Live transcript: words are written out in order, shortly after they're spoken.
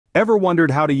Ever wondered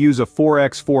how to use a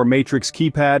 4x4 Matrix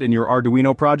Keypad in your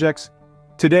Arduino projects?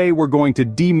 Today we're going to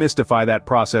demystify that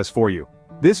process for you.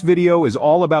 This video is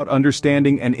all about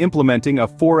understanding and implementing a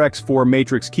 4x4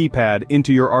 Matrix Keypad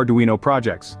into your Arduino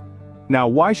projects. Now,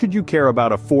 why should you care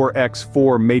about a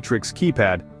 4x4 Matrix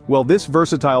Keypad? Well, this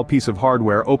versatile piece of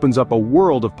hardware opens up a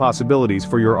world of possibilities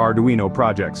for your Arduino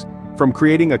projects. From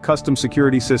creating a custom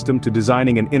security system to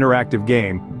designing an interactive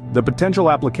game, the potential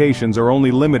applications are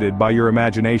only limited by your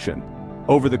imagination.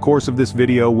 Over the course of this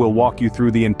video, we'll walk you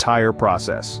through the entire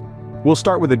process. We'll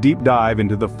start with a deep dive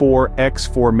into the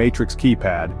 4x4 Matrix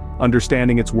Keypad,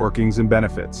 understanding its workings and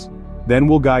benefits. Then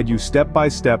we'll guide you step by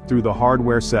step through the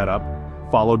hardware setup,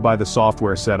 followed by the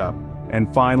software setup,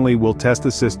 and finally we'll test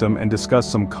the system and discuss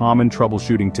some common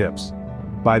troubleshooting tips.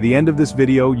 By the end of this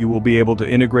video, you will be able to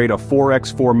integrate a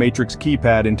 4x4 Matrix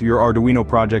Keypad into your Arduino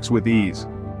projects with ease.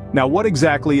 Now, what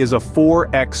exactly is a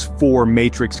 4x4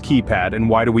 Matrix Keypad and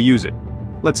why do we use it?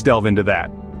 Let's delve into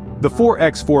that. The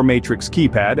 4x4 Matrix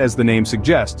Keypad, as the name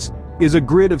suggests, is a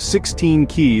grid of 16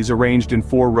 keys arranged in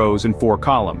 4 rows and 4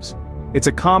 columns. It's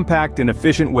a compact and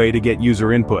efficient way to get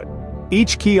user input.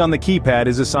 Each key on the keypad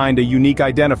is assigned a unique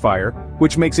identifier,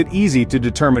 which makes it easy to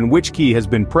determine which key has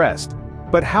been pressed.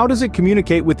 But how does it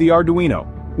communicate with the Arduino?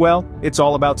 Well, it's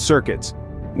all about circuits.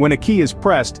 When a key is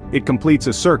pressed, it completes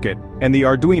a circuit, and the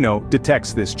Arduino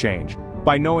detects this change.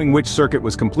 By knowing which circuit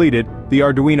was completed, the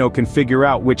Arduino can figure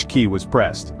out which key was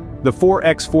pressed. The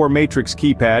 4x4 Matrix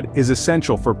Keypad is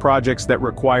essential for projects that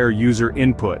require user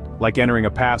input, like entering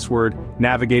a password,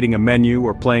 navigating a menu,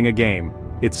 or playing a game.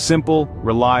 It's simple,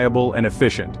 reliable, and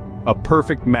efficient, a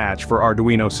perfect match for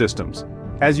Arduino systems.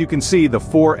 As you can see, the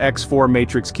 4x4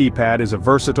 Matrix Keypad is a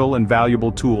versatile and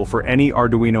valuable tool for any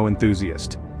Arduino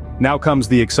enthusiast. Now comes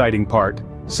the exciting part,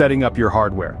 setting up your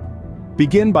hardware.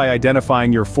 Begin by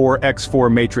identifying your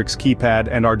 4x4 Matrix Keypad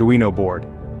and Arduino board.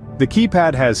 The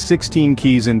keypad has 16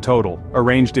 keys in total,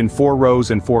 arranged in 4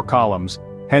 rows and 4 columns,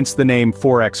 hence the name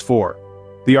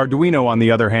 4x4. The Arduino, on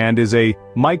the other hand, is a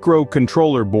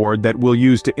microcontroller board that we'll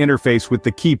use to interface with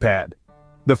the keypad.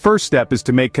 The first step is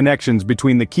to make connections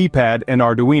between the keypad and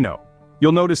Arduino.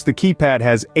 You'll notice the keypad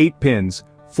has 8 pins,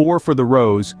 4 for the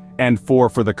rows and 4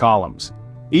 for the columns.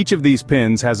 Each of these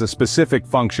pins has a specific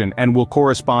function and will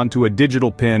correspond to a digital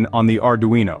pin on the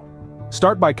Arduino.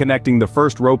 Start by connecting the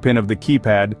first row pin of the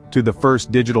keypad to the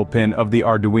first digital pin of the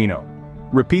Arduino.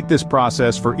 Repeat this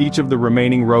process for each of the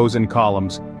remaining rows and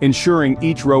columns, ensuring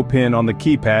each row pin on the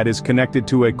keypad is connected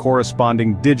to a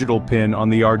corresponding digital pin on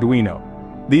the Arduino.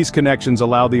 These connections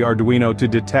allow the Arduino to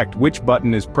detect which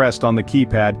button is pressed on the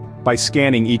keypad by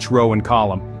scanning each row and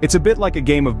column. It's a bit like a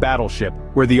game of Battleship,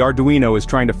 where the Arduino is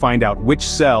trying to find out which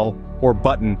cell or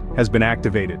button has been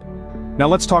activated. Now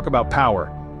let's talk about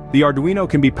power. The Arduino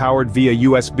can be powered via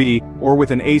USB or with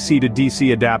an AC to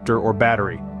DC adapter or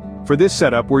battery. For this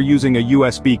setup, we're using a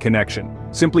USB connection.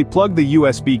 Simply plug the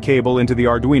USB cable into the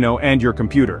Arduino and your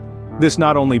computer. This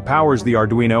not only powers the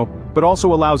Arduino, but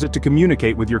also allows it to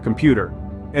communicate with your computer.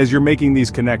 As you're making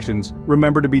these connections,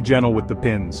 remember to be gentle with the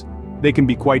pins. They can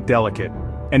be quite delicate.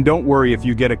 And don't worry if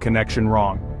you get a connection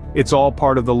wrong. It's all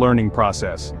part of the learning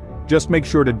process. Just make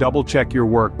sure to double-check your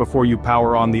work before you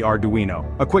power on the Arduino.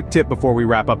 A quick tip before we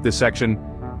wrap up this section: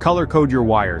 color code your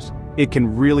wires. It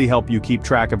can really help you keep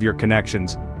track of your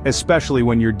connections, especially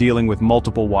when you're dealing with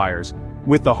multiple wires.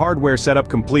 With the hardware setup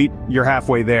complete, you're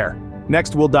halfway there.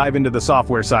 Next, we'll dive into the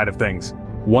software side of things.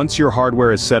 Once your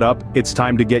hardware is set up, it's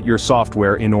time to get your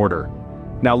software in order.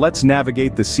 Now let's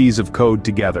navigate the seas of code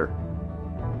together.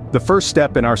 The first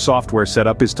step in our software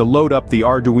setup is to load up the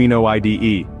Arduino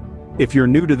IDE. If you're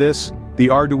new to this, the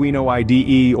Arduino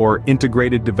IDE, or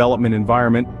Integrated Development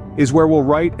Environment, is where we'll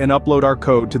write and upload our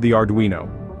code to the Arduino.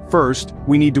 First,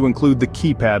 we need to include the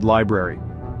keypad library.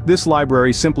 This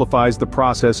library simplifies the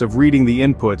process of reading the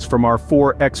inputs from our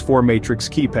 4x4 Matrix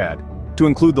Keypad. To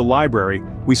include the library,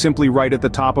 we simply write at the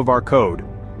top of our code,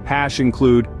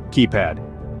 #include keypad.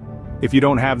 If you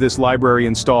don't have this library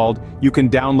installed, you can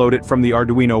download it from the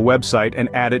Arduino website and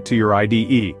add it to your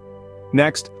IDE.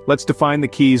 Next, let's define the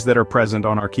keys that are present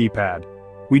on our keypad.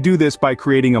 We do this by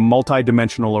creating a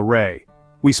multi-dimensional array.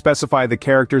 We specify the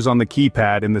characters on the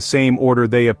keypad in the same order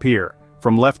they appear,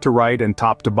 from left to right and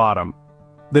top to bottom.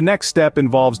 The next step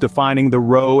involves defining the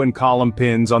row and column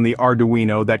pins on the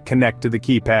Arduino that connect to the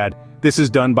keypad. This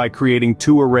is done by creating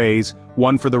 2 arrays,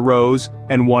 one for the rows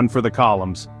and one for the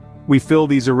columns. We fill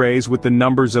these arrays with the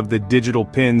numbers of the digital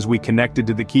pins we connected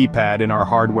to the keypad in our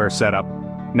hardware setup.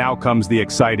 Now comes the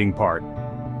exciting part.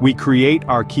 We create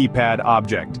our keypad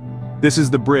object. This is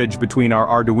the bridge between our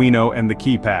Arduino and the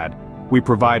keypad. We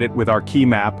provide it with our key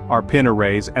map, our pin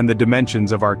arrays, and the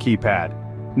dimensions of our keypad.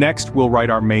 Next, we'll write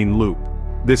our main loop.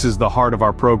 This is the heart of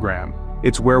our program.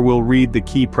 It's where we'll read the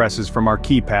key presses from our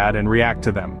keypad and react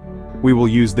to them. We will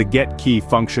use the getKey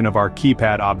function of our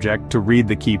keypad object to read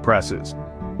the key presses.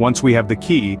 Once we have the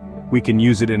key, we can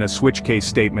use it in a switch case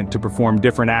statement to perform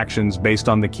different actions based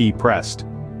on the key pressed.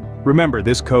 Remember,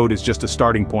 this code is just a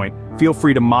starting point. Feel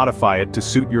free to modify it to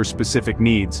suit your specific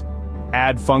needs.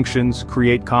 Add functions,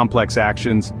 create complex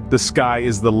actions. The sky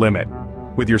is the limit.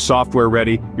 With your software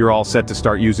ready, you're all set to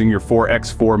start using your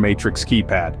 4x4 Matrix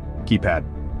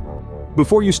Keypad.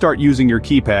 Before you start using your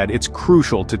keypad, it's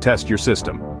crucial to test your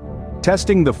system.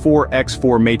 Testing the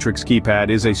 4x4 Matrix Keypad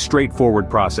is a straightforward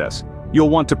process. You'll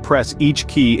want to press each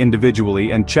key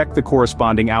individually and check the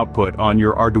corresponding output on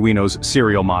your Arduino's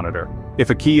serial monitor. If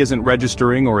a key isn't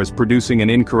registering or is producing an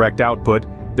incorrect output,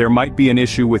 there might be an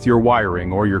issue with your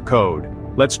wiring or your code.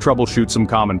 Let's troubleshoot some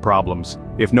common problems.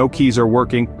 If no keys are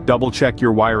working, double-check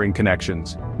your wiring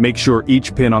connections. Make sure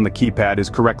each pin on the keypad is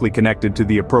correctly connected to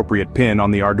the appropriate pin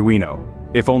on the Arduino.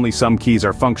 If only some keys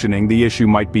are functioning, the issue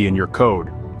might be in your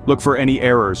code. Look for any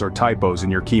errors or typos in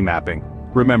your key mapping.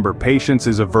 Remember, patience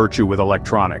is a virtue with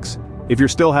electronics. If you're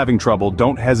still having trouble,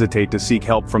 don't hesitate to seek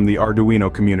help from the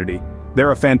Arduino community.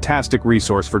 They're a fantastic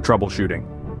resource for troubleshooting.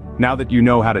 Now that you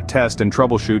know how to test and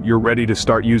troubleshoot, you're ready to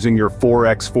start using your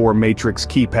 4x4 Matrix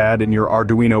Keypad in your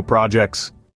Arduino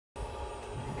projects.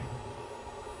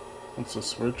 That's a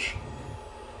switch.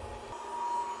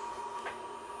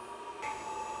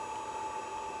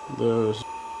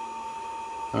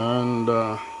 And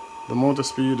the motor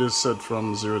speed is set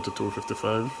from 0 to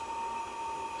 255.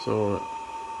 So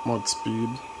mod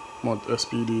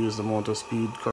SPD is the motor speed